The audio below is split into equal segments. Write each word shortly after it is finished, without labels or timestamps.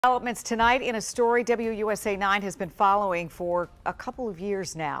Developments tonight in a story WUSA 9 has been following for a couple of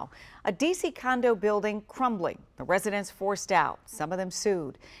years now. A D.C. condo building crumbling. The residents forced out. Some of them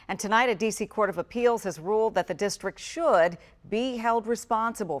sued. And tonight a D.C. Court of Appeals has ruled that the district should be held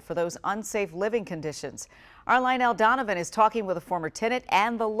responsible for those unsafe living conditions. Our Lionel Donovan is talking with a former tenant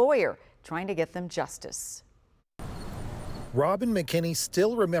and the lawyer trying to get them justice. Robin McKinney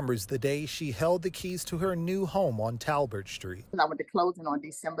still remembers the day she held the keys to her new home on Talbert Street. I went to closing on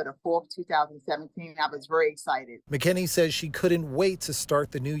December the 4th, 2017. I was very excited. McKinney says she couldn't wait to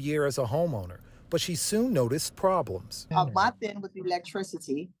start the new year as a homeowner, but she soon noticed problems. A month in with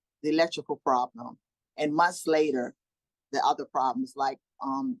electricity, the electrical problem, and months later, the other problems. Like,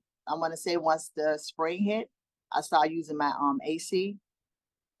 I want to say once the spring hit, I started using my AC,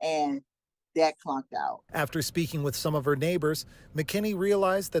 and that clunked out. After speaking with some of her neighbors, McKinney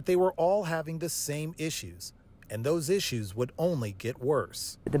realized that they were all having the same issues, and those issues would only get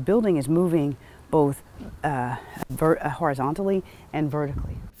worse. The building is moving both horizontally and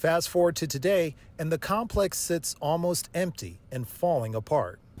vertically. Fast forward to today, and the complex sits almost empty and falling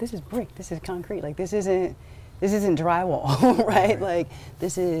apart. This is brick, this is concrete, like this isn't drywall, right? Like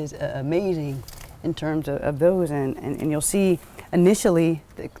this is amazing in terms of those, and you'll see initially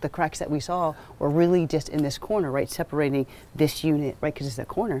the cracks that we saw were really just in this corner, right, separating this unit, right, because it's a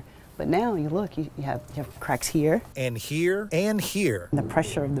corner. But now you look, you have cracks here. And here, and here. The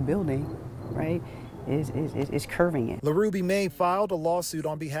pressure of the building, right, is curving it. LaRuby May filed a lawsuit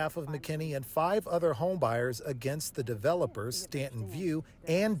on behalf of McKinney and 5 other homebuyers against the developers, Stanton View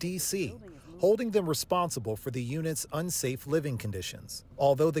and D.C., holding them responsible for the unit's unsafe living conditions.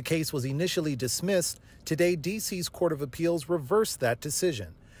 Although the case was initially dismissed, today D.C.'s Court of Appeals reversed that decision,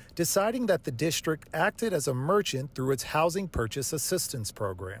 deciding that the district acted as a merchant through its Housing Purchase Assistance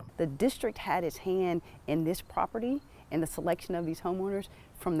Program. The district had its hand in this property and the selection of these homeowners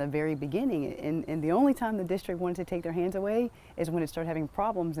from the very beginning. And the only time the district wanted to take their hands away is when it started having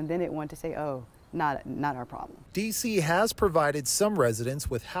problems, and then it wanted to say, oh, not our problem. D.C. has provided some residents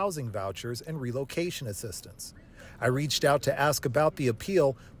with housing vouchers and relocation assistance. I reached out to ask about the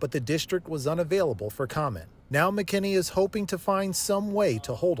appeal, but the district was unavailable for comment. Now McKinney is hoping to find some way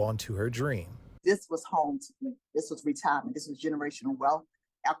to hold on to her dream. This was home to me. This was retirement. This was generational wealth,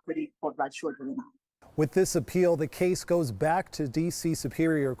 equity for my children and I. With this appeal, the case goes back to D.C.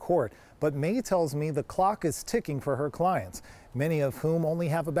 Superior Court, but May tells me the clock is ticking for her clients, many of whom only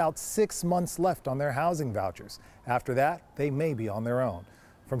have about 6 months left on their housing vouchers. After that, they may be on their own.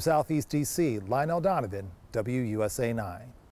 From Southeast D.C., Lionel Donovan, WUSA 9.